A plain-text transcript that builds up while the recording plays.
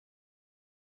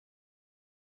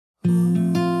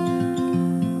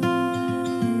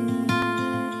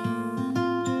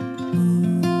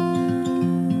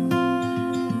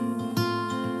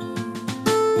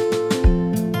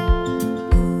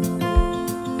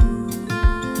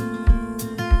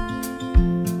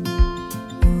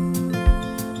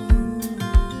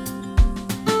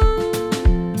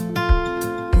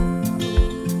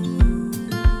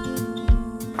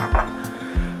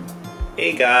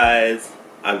guys,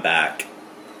 I'm back.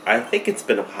 I think it's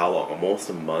been how long? Almost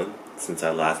a month since I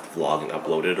last vlogged and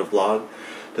uploaded a vlog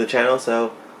to the channel,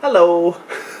 so hello!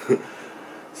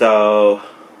 So,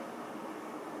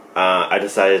 I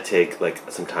decided to take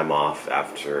like some time off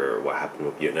after what happened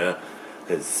with Yuna,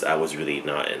 because I was really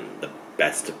not in the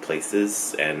best of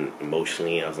places and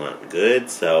emotionally I was not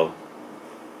good, so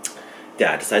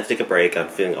yeah, I decided to take a break. I'm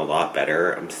feeling a lot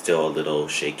better. I'm still a little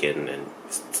shaken and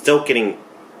still getting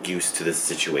used to this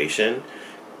situation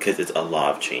because it's a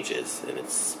lot of changes and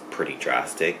it's pretty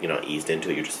drastic. You're not eased into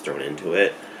it, you're just thrown into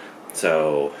it.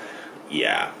 So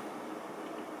yeah,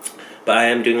 but I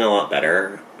am doing a lot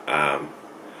better,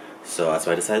 so that's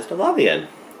why I decided to vlog again.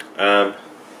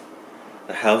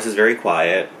 The house is very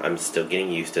quiet. I'm still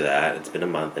getting used to that. It's been a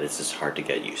month and it's just hard to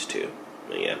get used to.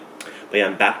 But yeah,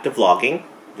 I'm back to vlogging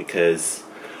because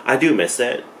I do miss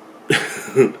it.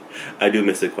 I do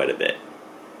miss it quite a bit.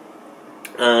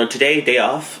 Today, day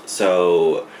off,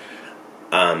 so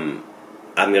I'm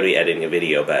going to be editing a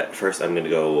video, but first I'm going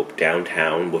to go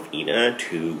downtown with Ina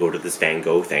to go to this Van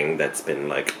Gogh thing that's been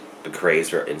like the craze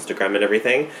for Instagram and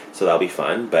everything, so that'll be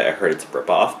fun. But I heard it's a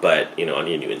rip-off, but you know, I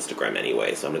need a new Instagram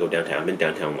anyway, so I'm going to go downtown. I've been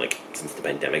downtown like since the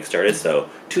pandemic started, so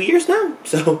 2 years now,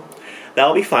 so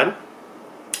that'll be fun.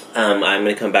 I'm going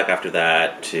to come back after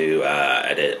that to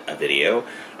edit a video.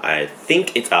 I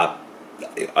think it's up.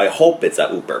 I hope it's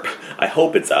up. I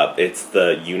hope it's up. It's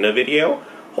the Yuna video.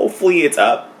 Hopefully it's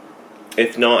up.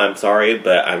 If not, I'm sorry,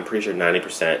 but I'm pretty sure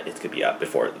 90% it's gonna be up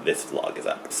before this vlog is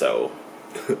up. So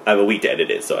I have a week to edit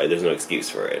it, so there's no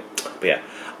excuse for it. But yeah,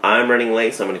 I'm running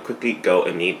late, so I'm gonna quickly go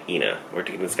and meet Ina. We're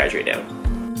taking the Skytrain down.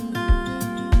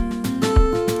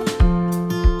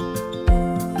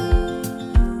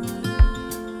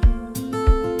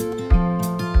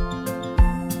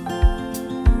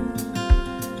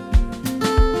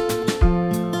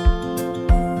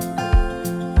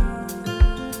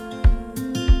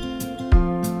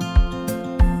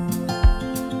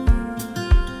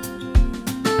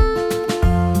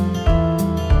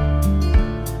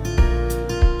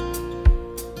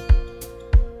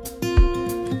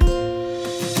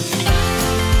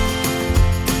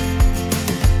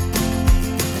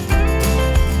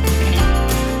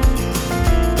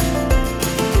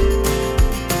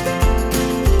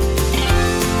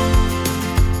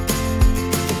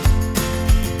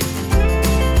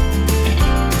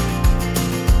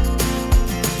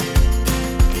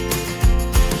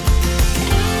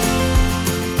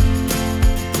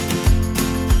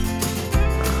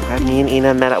 Me and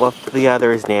Ina met up with the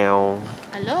others now.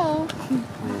 Hello.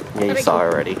 Yeah, you saw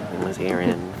already. It was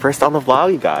Aaron. First on the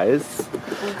vlog, you guys.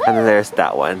 And then there's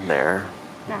that one there.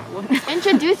 That one.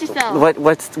 Introduce yourself.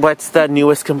 What's the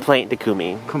newest complaint to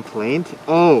Kumi? Complaint?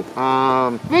 Oh,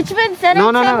 Richmond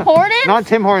Center. No, Tim Hortons? not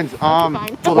Tim Hortons.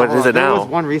 What is it now? There was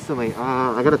one recently.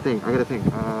 I gotta think.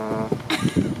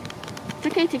 It's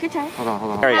okay, take your time. Hold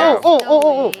on. There you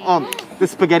go. The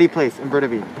spaghetti place in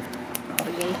Burnaby.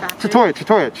 Trattoria.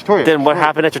 Then what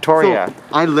happened at Trattoria? So,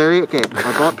 I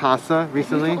bought pasta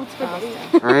recently.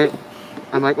 Alright?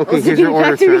 I'm like, okay, here's your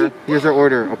order, sir. Here's your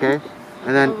order, okay?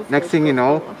 And then next thing you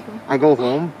know, I go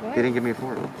home, they didn't give me a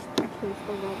fork.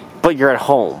 But you're at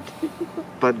home.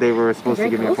 But they were supposed to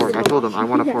give me a fork. I told them I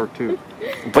want a fork too.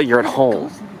 But you're at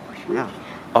home. Yeah.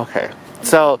 Okay.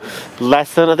 So,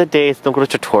 lesson of the day is don't go to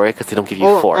Trattoria because they don't give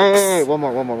you forks. Hey, one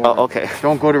more. Oh, okay.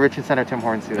 Don't go to Richmond Center Tim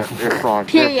Hortons too. They're fraud.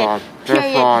 Period.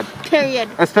 They're fraud. Period.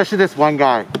 Especially this one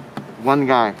guy.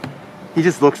 He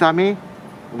just looks at me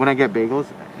when I get bagels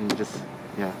and just,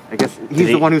 yeah. I guess he's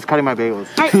the one who's cutting my bagels.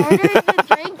 I ordered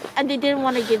a drink and they didn't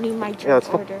want to give me my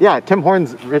drink order. Yeah, Tim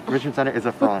Hortons Richmond Center is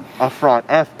a fraud. A fraud.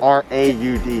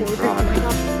 F-R-A-U-D.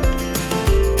 Fraud.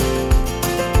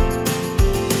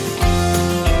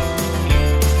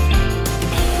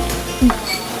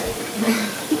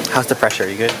 How's the pressure? Are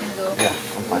you good? Yeah,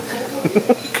 I'm fine.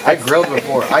 I grilled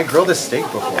before. I grilled a steak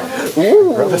before.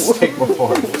 Ooh. Grilled a steak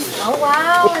before. Oh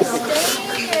wow, a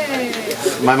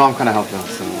steak! My mom kind of helped out,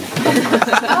 so.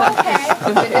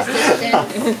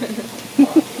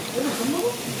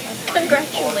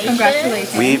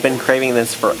 Congratulations. We've been craving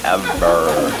this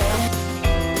forever.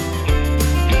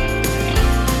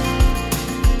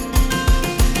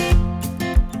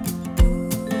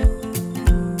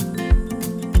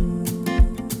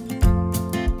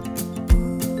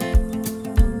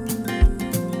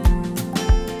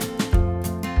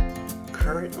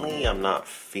 Currently, I'm not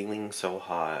feeling so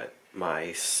hot.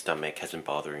 My stomach has been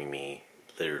bothering me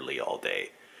literally all day.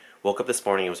 Woke up this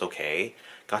morning, it was okay.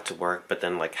 Got to work, but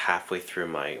then like halfway through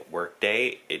my work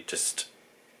day, it just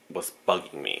was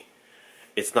bugging me.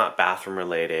 It's not bathroom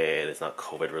related, it's not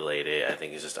COVID related. I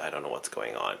think it's just, I don't know what's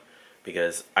going on.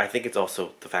 because I think it's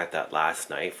also the fact that last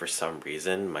night, for some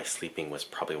reason, my sleeping was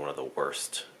probably one of the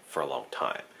worst for a long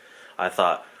time. I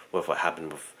thought with what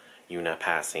happened with Yuna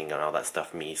passing and all that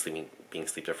stuff, me being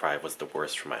sleep deprived was the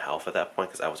worst for my health at that point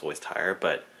because I was always tired.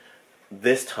 But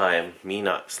this time, me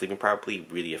not sleeping properly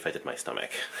really affected my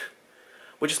stomach,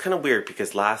 which is kind of weird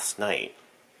because last night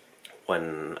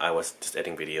when I was just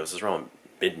editing videos, it was around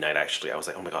midnight actually. I was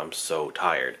like, oh my god, I'm so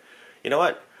tired. You know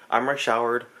what? I'm already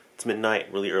showered. It's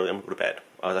midnight, really early. I'm gonna go to bed.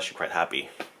 I was actually quite happy.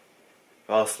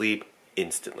 Fell asleep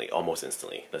instantly, almost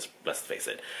instantly. Let's face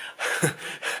it.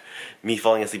 Me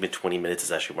falling asleep in 20 minutes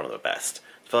is actually one of the best.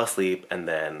 Fell asleep and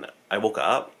then I woke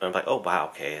up and I'm like, oh wow,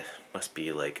 okay, must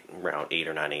be like around 8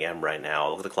 or 9 a.m. right now.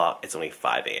 Look at the clock, it's only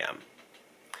 5 a.m.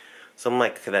 So I'm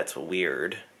like, okay, that's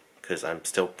weird because I'm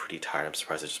still pretty tired. I'm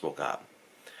surprised I just woke up.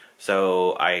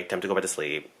 So I attempted to go back to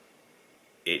sleep.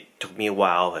 It took me a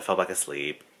while. I fell back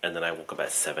asleep and then I woke up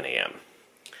at 7 a.m.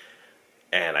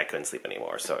 and I couldn't sleep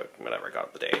anymore, so whatever, I got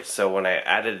up the day. So when I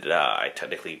added it up, I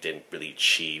technically didn't really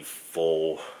achieve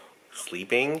full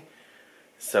sleeping.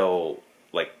 So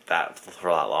like that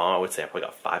for that long, I would say I probably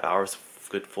got 5 hours of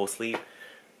good full sleep.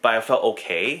 But I felt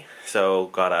okay, so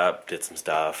got up, did some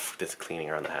stuff, did some cleaning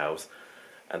around the house,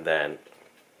 and then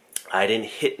I didn't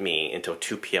hit me until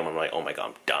 2 p.m. I'm like, oh my god,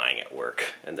 I'm dying at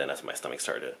work. And then that's when my stomach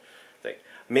started to think.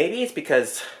 Maybe it's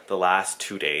because the last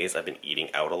 2 days I've been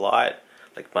eating out a lot.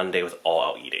 Like Monday was all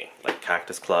out eating, like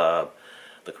Cactus Club,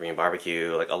 the Korean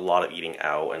barbecue, like a lot of eating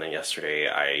out. And then yesterday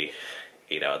I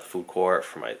ate out at the food court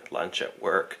for my lunch at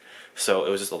work. So it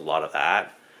was just a lot of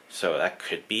that. So that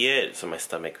could be it. So my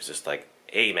stomach was just like,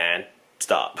 hey man,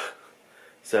 stop.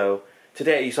 So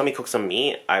today you saw me cook some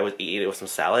meat. I ate it with some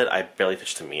salad. I barely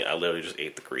touched the meat. I literally just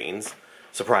ate the greens.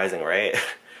 Surprising, right?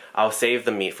 I'll save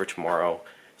the meat for tomorrow.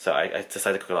 So I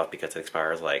decided to cook it off because it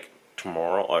expires like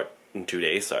tomorrow or in 2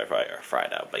 days, so I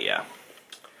fried out. But yeah,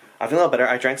 I feel a lot better.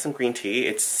 I drank some green tea.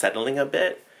 It's settling a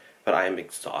bit, but I am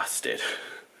exhausted.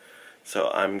 So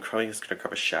I'm probably just gonna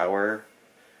grab a shower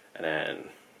and then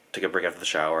take a break after the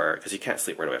shower because you can't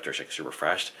sleep right away after a shower because you're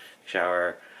refreshed.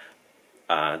 Shower,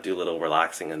 do a little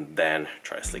relaxing, and then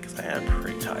try to sleep because I am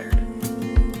pretty tired.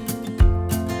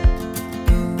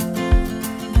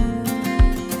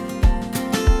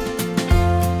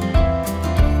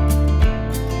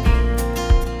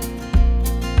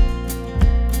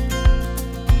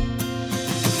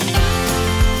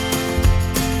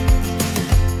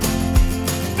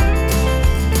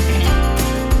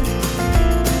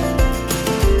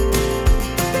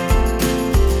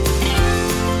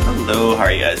 How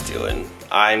are you guys doing?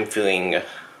 I'm feeling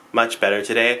much better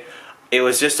today. It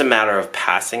was just a matter of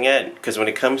passing it, because when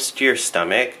it comes to your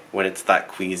stomach, when it's that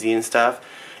queasy and stuff,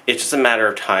 it's just a matter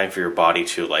of time for your body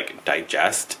to like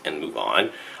digest and move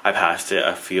on. I passed it.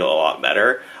 I feel a lot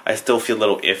better. I still feel a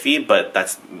little iffy, but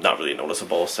that's not really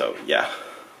noticeable, so yeah.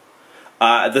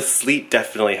 The sleep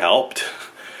definitely helped.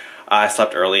 I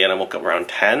slept early and I woke up around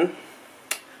 10.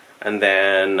 And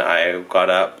then I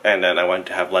got up and then I went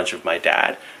to have lunch with my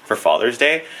dad for Father's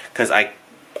Day because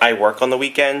I work on the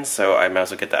weekends, so I might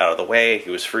as well get that out of the way. He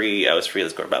was free, I was free,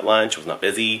 let's go about lunch. I was not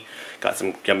busy. Got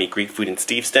some yummy Greek food in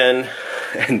Steveston.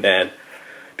 And then,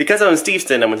 because I'm in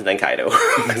Steveston, I went to Nikaido.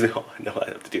 Because I know what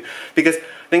I have to do. Because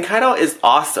Nikaido is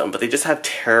awesome, but they just have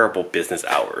terrible business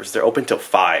hours. They're open till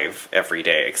 5 every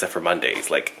day, except for Mondays.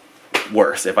 Like,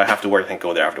 worse. If I have to work, I can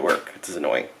go there after work. It's just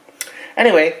annoying.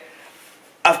 Anyway,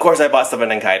 of course I bought stuff at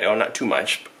Nikaido, not too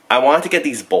much. I wanted to get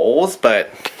these bowls, but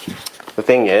the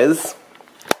thing is,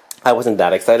 I wasn't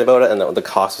that excited about it, and the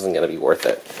cost wasn't going to be worth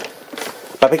it.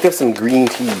 But I picked up some green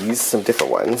teas, some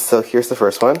different ones. So here's the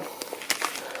first one.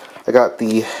 I got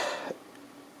the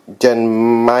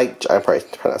Genmai, I probably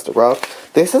pronounced it wrong.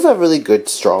 This is a really good,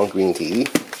 strong green tea.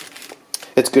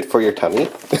 It's good for your tummy.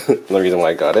 The reason why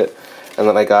I got it. And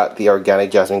then I got the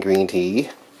organic jasmine green tea.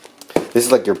 This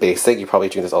is like your basic, you probably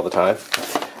drink this all the time.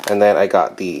 And then I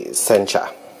got the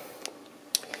sencha.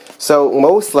 So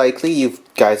most likely you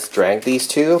guys drank these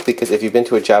two, because if you've been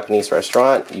to a Japanese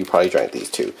restaurant, you probably drank these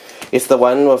two. It's the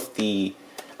one with the,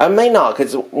 I may not,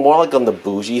 because it's more like on the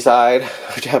bougie side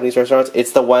of Japanese restaurants.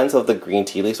 It's the ones with the green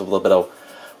tea leaves with a little bit of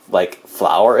like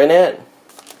flour in it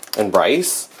and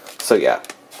rice. So yeah.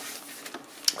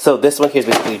 So this one here is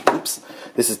basically, oops,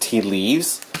 this is tea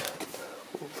leaves.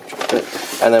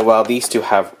 And then while these two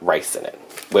have rice in it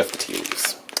with the tea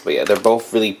leaves. But yeah, they're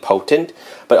both really potent,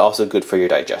 but also good for your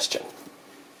digestion.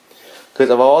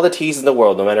 Because of all the teas in the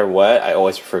world, no matter what, I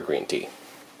always prefer green tea.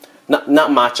 Not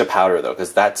matcha powder though,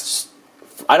 because that's,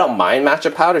 I don't mind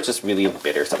matcha powder, it's just really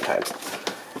bitter sometimes.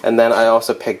 And then I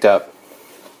also picked up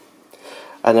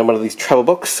one of these travel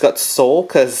books, got Seoul,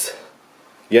 because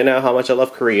you know how much I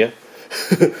love Korea.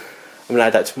 I'm gonna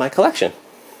add that to my collection.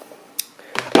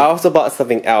 I also bought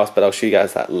something else, but I'll show you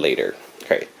guys that later.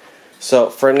 Okay, so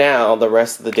for now, the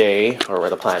rest of the day, or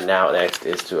the plan now next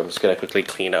is to, I'm just gonna quickly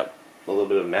clean up a little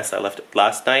bit of a mess I left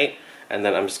last night, and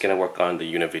then I'm just gonna work on the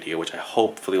unit video, which I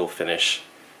hopefully will finish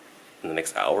in the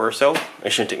next hour or so.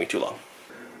 It shouldn't take me too long.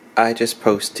 I just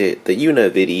posted the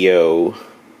unit video,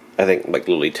 I think like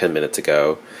literally 10 minutes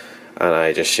ago, and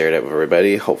I just shared it with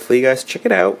everybody. Hopefully you guys check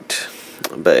it out.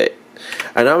 But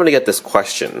I know I'm gonna get this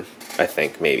question, I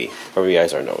think, maybe, or you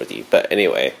guys are nosy. But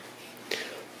anyway,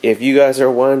 if you guys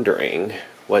are wondering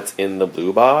what's in the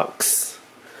blue box,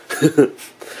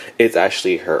 it's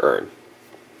actually her urn.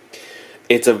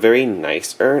 It's a very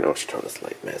nice urn. Oh, I should turn this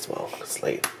light as well. It's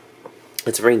late.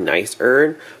 It's a very nice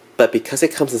urn, but because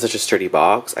it comes in such a sturdy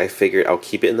box, I figured I'll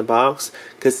keep it in the box,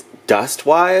 because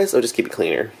dust-wise, I'll just keep it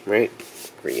cleaner, right?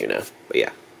 For you know. But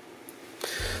yeah,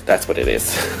 that's what it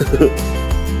is.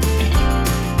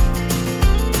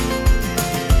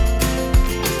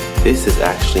 This is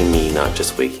actually me not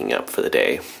just waking up for the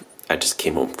day. I just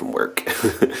came home from work.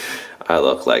 I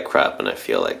look like crap and I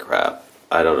feel like crap.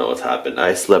 I don't know what's happened.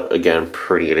 I slept again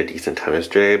pretty at a decent time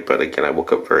yesterday, but again I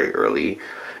woke up very early.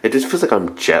 It just feels like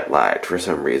I'm jet lagged for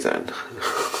some reason.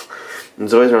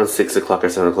 It's always around 6 o'clock or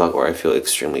 7 o'clock where I feel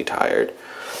extremely tired.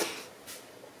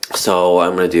 So what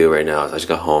I'm gonna do right now is I just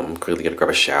got home, quickly gonna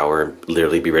grab a shower,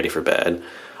 literally be ready for bed.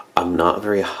 I'm not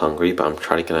very hungry, but I'm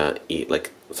trying to eat like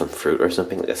some fruit or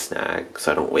something, like a snack,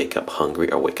 so I don't wake up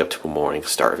hungry or wake up tomorrow morning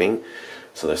starving.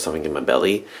 So there's something in my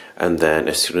belly, and then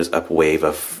as soon as a wave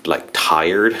of like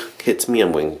tired hits me,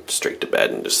 I'm going straight to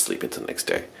bed and just sleep until the next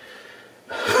day.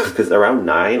 Because around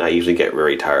 9 I usually get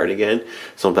very tired again,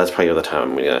 so that's probably the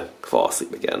time I'm gonna fall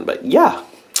asleep again. But yeah,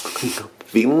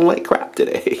 feeling like crap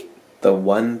today. The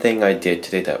one thing I did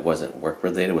today that wasn't work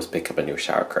related was pick up a new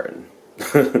shower curtain.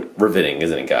 Riveting,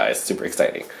 isn't it, guys? Super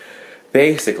exciting.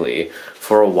 Basically,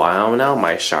 for a while now,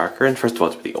 my shower curtain, first of all,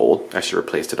 it's pretty old. I should have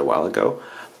replaced it a while ago.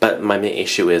 But my main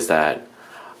issue is that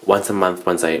once a month,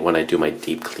 when I do my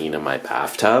deep clean in my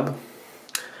bathtub,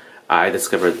 I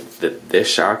discovered that this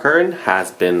shower curtain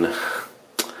has been,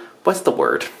 what's the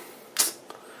word?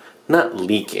 Not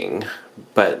leaking,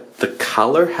 but the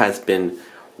color has been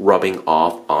rubbing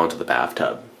off onto the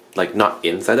bathtub. Like not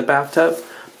inside the bathtub,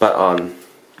 but on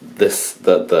this,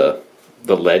 the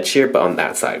ledge here, but on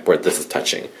that side where this is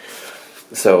touching.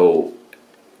 So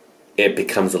it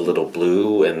becomes a little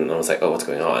blue, and I was like, oh, what's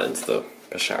going on? It's the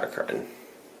shower curtain.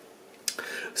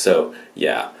 So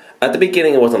yeah, at the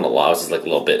beginning it wasn't a lot, it was just like a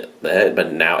little bit,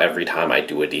 but now every time I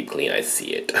do a deep clean I see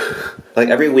it. Like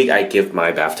every week I give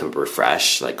my bathtub a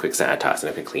refresh, like quick sanitize, and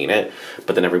I can clean it.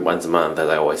 But then every once a month, as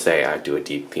I always say, I do a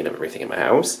deep clean of everything in my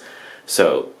house.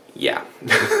 So yeah.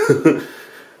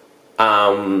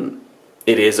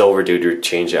 It is overdue to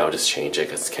change it. I'll just change it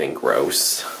because it's getting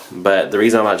gross. But the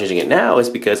reason I'm not changing it now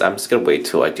is because I'm just going to wait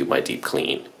till I do my deep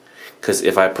clean. Because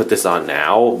if I put this on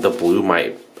now, the blue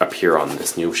might appear on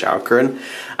this new shower curtain,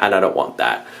 and I don't want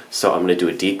that. So I'm going to do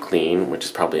a deep clean, which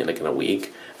is probably like in a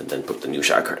week, and then put the new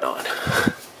shower curtain on.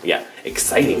 Yeah,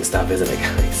 exciting stuff, isn't it,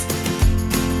 guys?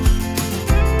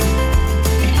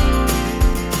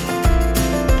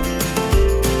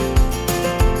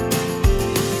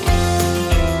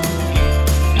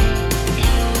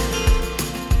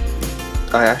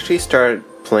 I actually started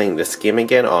playing this game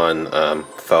again on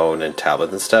phone and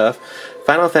tablet and stuff.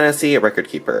 Final Fantasy Record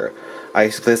Keeper. I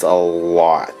used to play this a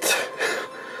lot.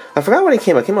 I forgot when it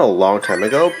came out. It came out a long time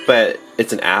ago, but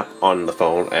it's an app on the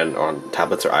phone and on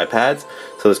tablets or iPads.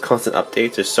 So there's constant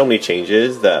updates. There's so many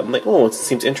changes that I'm like, oh, it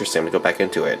seems interesting. I'm going to go back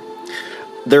into it.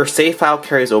 Their save file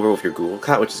carries over with your Google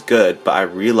account, which is good, but I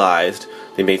realized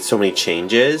they made so many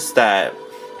changes that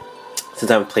since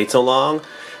I haven't played so long,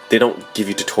 they don't give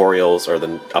you tutorials or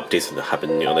the updates that happen,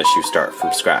 you know, unless you start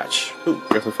from scratch. Ooh,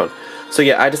 here's some fun. So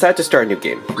yeah, I decided to start a new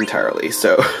game entirely.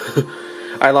 So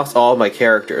I lost all of my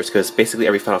characters because basically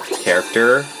every Final Fantasy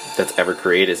character that's ever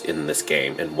created is in this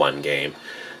game, in one game.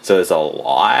 So there's a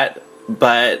lot,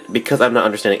 but because I'm not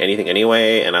understanding anything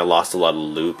anyway, and I lost a lot of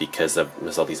loot because of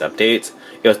all these updates,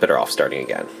 it was better off starting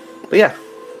again. But yeah,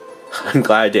 I'm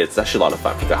glad I did. It's actually a lot of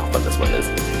fun. I forgot how fun this one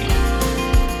is.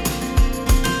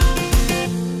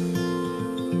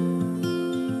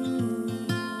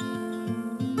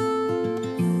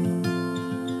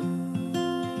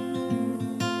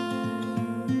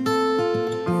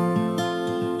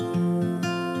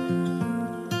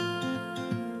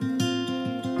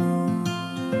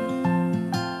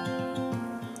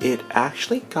 It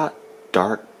actually got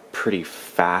dark pretty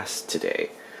fast today.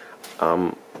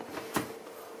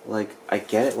 like, I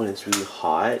get it when it's really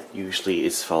hot. Usually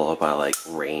it's followed by like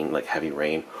rain, like heavy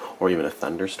rain, or even a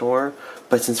thunderstorm.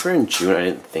 But since we're in June, I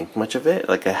didn't think much of it.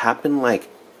 Like, it happened like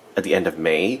at the end of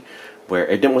May, where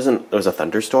it was a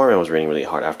thunderstorm and it was raining really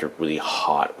hard after a really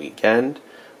hot weekend.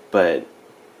 But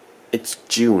it's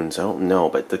June, so I don't know.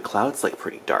 But the cloud's like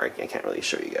pretty dark. I can't really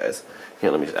show you guys. Here,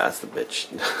 let me just ask the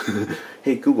bitch.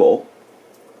 Hey Google,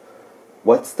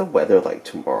 what's the weather like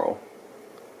tomorrow?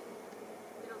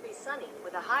 It'll be sunny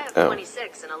with a high of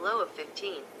 26 and a low of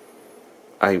 15.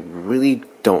 I really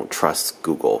don't trust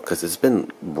Google because it's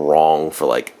been wrong for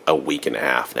like a week and a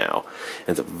half now.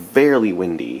 And it's very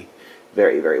windy,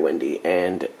 very, very windy.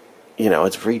 And, you know,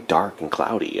 it's very dark and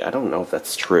cloudy. I don't know if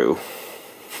that's true.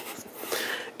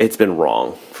 It's been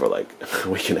wrong for like a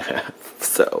week and a half.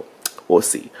 So, we'll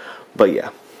see. But yeah.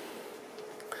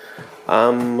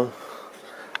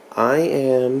 I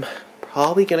am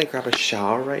probably going to grab a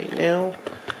shower right now.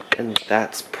 And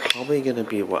that's probably going to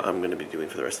be what I'm going to be doing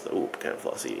for the rest of the... Oop, kind of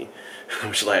flossy.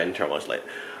 Much light, I didn't turn much light.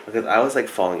 Because I was like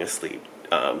falling asleep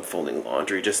folding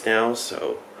laundry just now,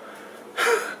 so...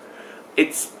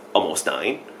 It's almost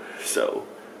 9, so...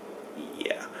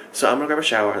 Yeah. So I'm going to grab a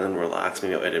shower and then relax.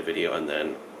 Maybe I'll edit a video and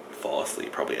then fall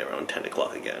asleep probably around 10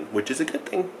 o'clock again, which is a good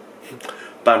thing.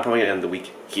 But I'm probably going to end the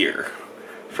week here.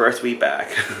 First week back.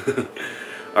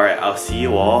 Alright, I'll see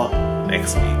you all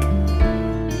next week.